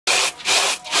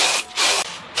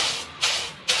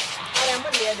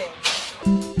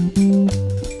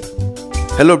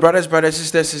Hello brothers,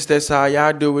 sisters, how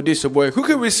y'all doing with this? Your boy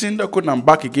Cookie with Sindaco, and I'm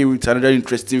back again with another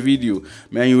interesting video.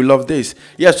 Man, you love this.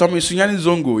 Yeah, so I'm in Sunyani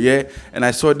Zongo, yeah, and I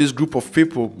saw this group of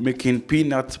people making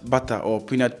peanut butter or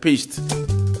peanut paste.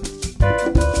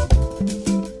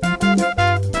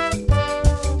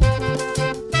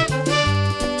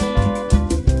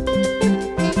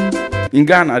 In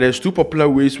Ghana, there's two popular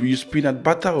ways we use peanut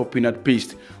butter or peanut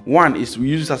paste. One is we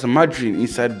use it as a margarine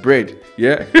inside bread,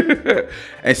 yeah?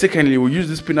 And secondly, we use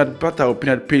this peanut butter or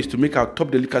peanut paste to make our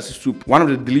top delicacy soup, one of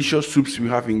the delicious soups we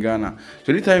have in Ghana.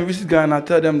 So anytime you visit Ghana,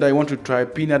 tell them that you want to try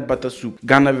peanut butter soup,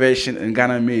 Ghana version and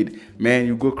Ghana made. Man,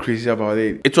 you go crazy about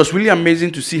it. It was really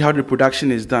amazing to see how the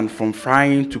production is done, from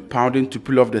frying to pounding to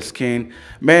peel off the skin.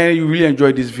 Man, you really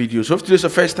enjoyed this video. So if today's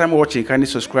your first time watching, kindly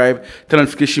subscribe, turn on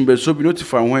notification bell so be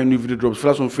notified when a new video drops.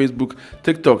 Follow us on Facebook,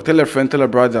 TikTok, tell a friend, tell a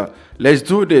brother. Let's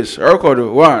do this. Record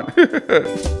one.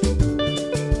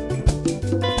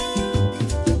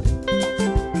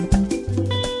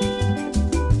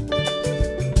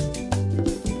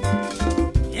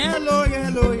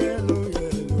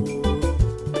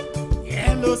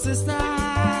 Yellow sister,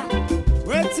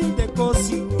 waiting the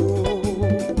cost you.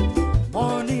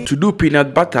 To do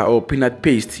peanut butter or peanut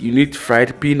paste, you need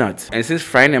fried peanuts. And since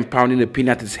frying and pounding the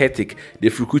peanut is hectic,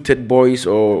 they've recruited boys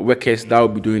or workers that will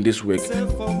be doing this work.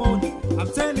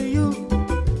 I'm telling you,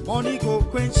 money go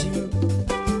quench you.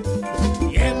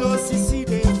 Yellow CC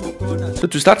day for corner. So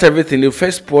to start everything, they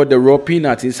first pour the raw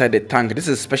peanuts inside the tank. This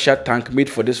is a special tank made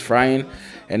for this frying,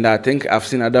 and I think I've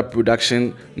seen other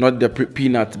production, not the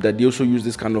peanut, that they also use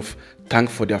this kind of tank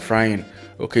for their frying.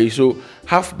 Okay, so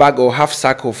half bag or half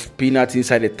sack of peanuts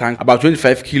inside the tank, about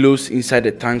 25 kilos inside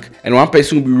the tank, and one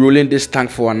person will be rolling this tank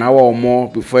for an hour or more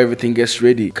before everything gets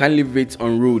ready. Can't leave it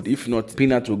on road, if not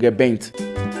peanuts will get bent.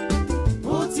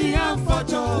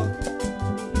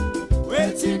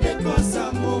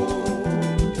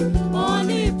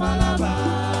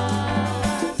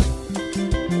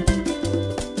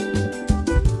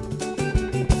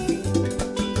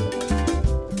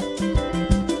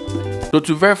 So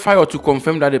to verify or to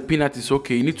confirm that the peanut is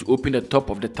okay, you need to open the top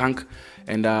of the tank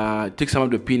and take some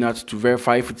of the peanuts to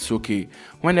verify if it's okay.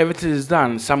 When everything is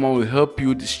done, someone will help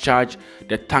you discharge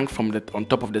the tank from on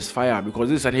top of this fire, because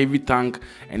this is a heavy tank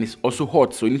and it's also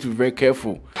hot, so you need to be very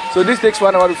careful. So this takes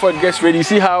 1 hour before it gets ready. You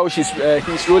see how he's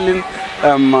rolling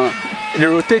the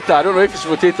rotator. I don't know if it's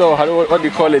rotator or what do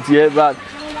you call it, yeah, but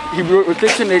he'll be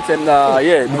rotating it, and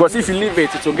yeah, because if you leave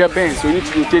it, it will get bent, so you need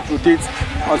to rotate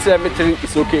until everything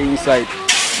is okay inside.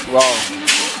 Wow,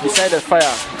 beside the fire,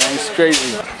 and it's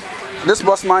crazy. This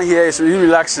boss man here is really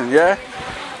relaxing, yeah?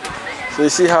 So you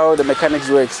see how the mechanics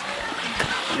works.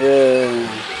 Yeah.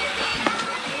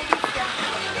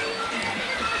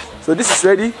 So this is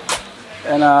ready,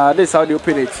 and this is how they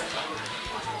open it.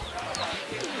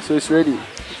 So it's ready.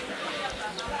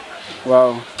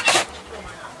 Wow.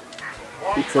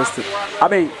 Interesting. I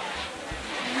mean,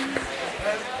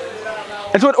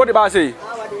 and what did I say?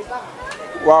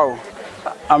 Wow,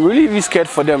 I'm really scared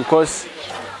for them, because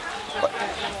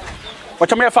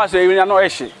what I'm fast when you're not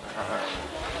actually.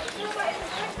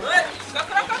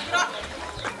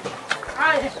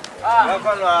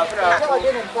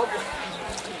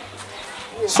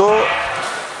 So,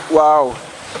 wow.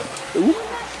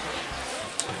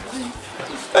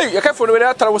 Hey, you can't follow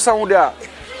that. I was someone there.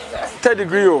 3rd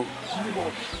degree.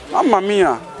 Mamma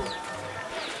mia.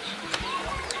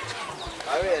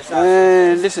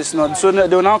 This is not so.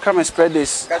 They will now come and spread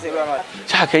this. Hey,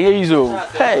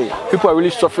 people are really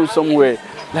suffering somewhere.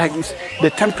 Like the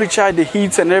temperature, the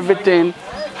heat, and everything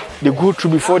they go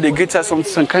through before they get us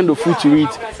some kind of food to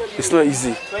eat. It's not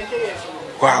easy.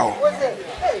 Wow.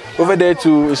 Over there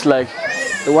too, it's like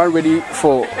the one ready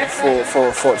for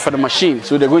the machine.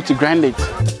 So they're going to grind it.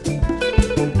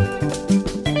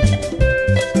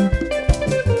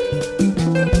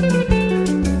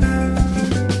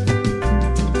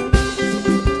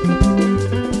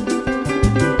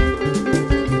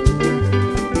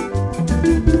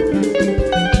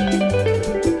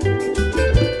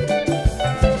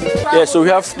 Yeah, so we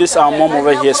have this our mom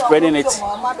over here spreading it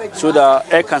so the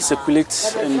air can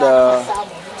circulate and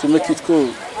to make it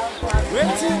cool.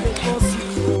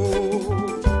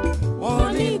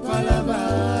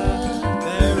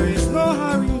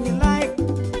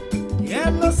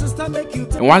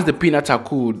 And once the peanuts are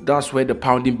cooled, that's where the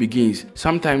pounding begins.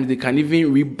 Sometimes they can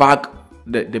even rebag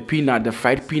the peanut, the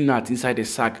fried peanut inside the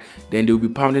sack, then they will be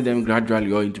pounding them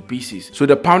gradually or into pieces. So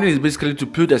the pounding is basically to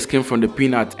peel the skin from the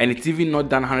peanut, and it's even not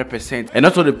done 100%. And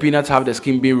not all the peanuts have the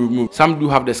skin being removed. Some do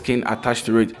have the skin attached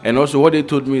to it. And also what they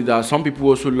told me that some people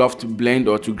also love to blend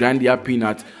or to grind their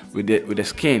peanut with the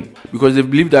skin, because they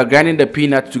believe that grinding the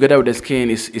peanut together with the skin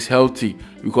is healthy,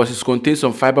 because it contains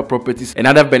some fiber properties and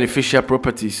other beneficial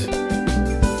properties.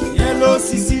 Yellow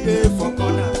CC day for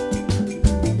corner.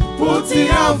 Put it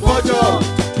out for job.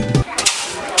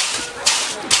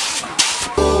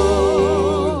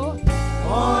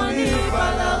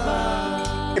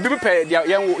 Okay,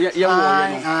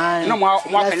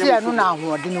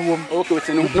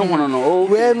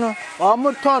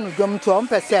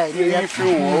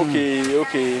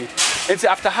 it's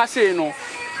after Hase, no.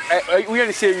 We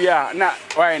only say we are now.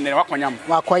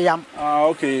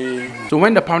 Okay. So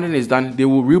when the pounding is done, they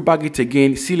will rebag it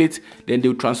again, seal it, then they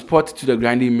will transport it to the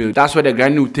grinding mill. That's where the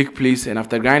grinding will take place, and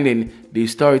after grinding, they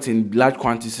store it in large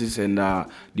quantities and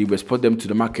they will export them to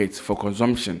the market for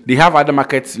consumption. They have other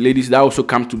market ladies that also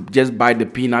come to just buy the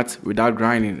peanuts without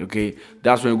grinding. Okay,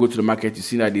 that's when you go to the market, you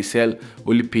see that they sell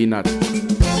only peanuts.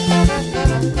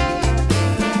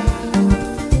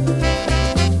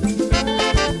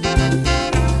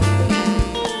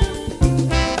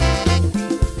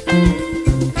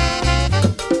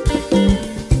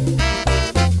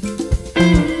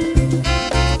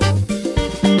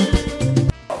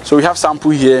 So we have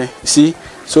sample here, see.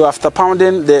 So after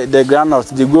pounding the granules,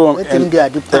 they go and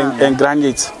grind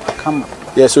it. Come on.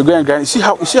 Yeah, so go and grind. See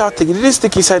how thick it is,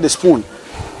 stick inside the spoon.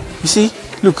 You see,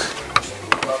 look,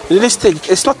 it is thick.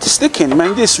 It's not sticking,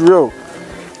 man. This is real.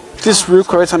 This is real,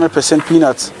 correct 100%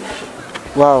 peanuts.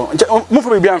 Wow. Move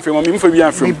for me, from move for me,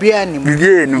 from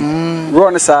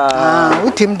run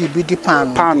the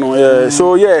pan. Yeah.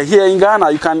 So yeah, here in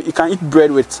Ghana, you can eat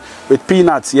bread with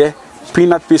peanuts. Yeah.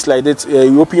 Peanut paste like that,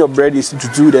 you open your bread into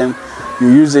two, then you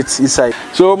use it inside.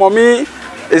 So mommy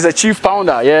is a chief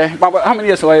pounder, yeah. But how many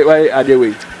years why are they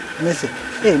wait?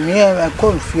 Hey, me I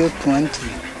come for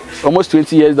 20. Almost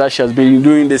 20 years that she has been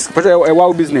doing this. But a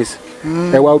wild business.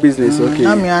 A wild business, okay.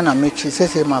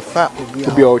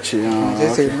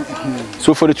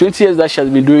 So for the 20 years that she has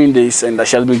been doing this, and that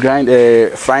she has been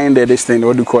frying this thing,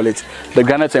 what do you call it? The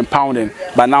granules and pounding.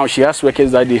 But now she has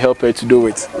workers that they help her to do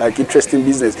it. Like interesting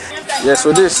business. Yeah,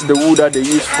 so this is the wood that they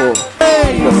use for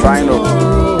the frying of.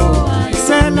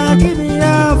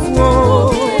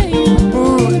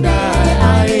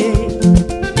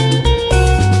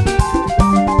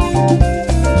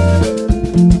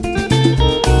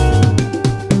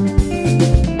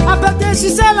 She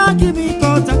said, "I'll give me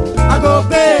contact. I go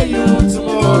pay you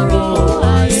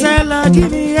tomorrow." Said, "I'll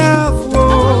give me half.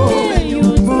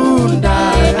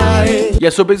 Yeah,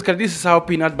 so basically this is how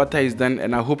peanut butter is done,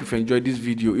 and I hope you've enjoyed this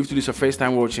video. If this is your first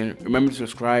time watching, remember to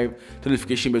subscribe, turn the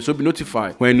notification bell so be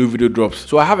notified when a new video drops.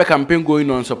 So I have a campaign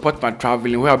going on, Support My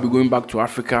Traveling, where I'll be going back to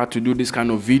Africa to do this kind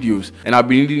of videos, and I'll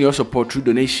be needing your support through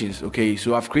donations. Okay,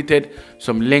 so I've created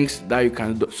some links that you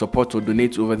can support or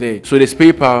donate over there. So there's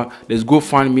PayPal, there's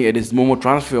GoFundMe, and there's Momo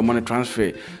Transfer or Money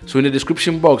Transfer. So in the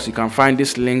description box you can find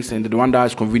these links, and the one that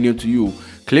is convenient to you,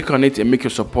 click on it and make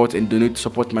your support and donate to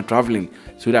Support My Traveling,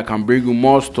 so that I can bring you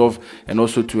more stuff and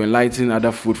also to enlighten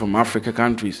other food from Africa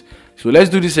countries. So let's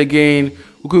do this again.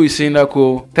 Uko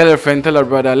Sindaco, tell a friend, tell a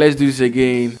brother, let's do this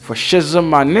again. For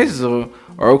Shazama Nizo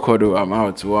or Okodo, I'm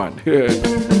out. One.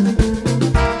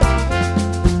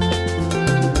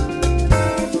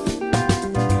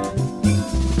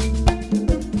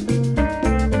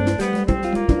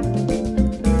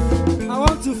 I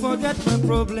want to forget my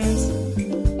problems.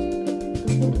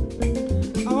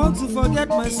 I want to forget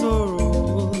my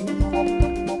sorrow.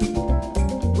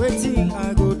 Waiting,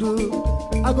 I go do.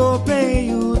 I go pay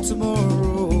you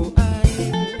tomorrow.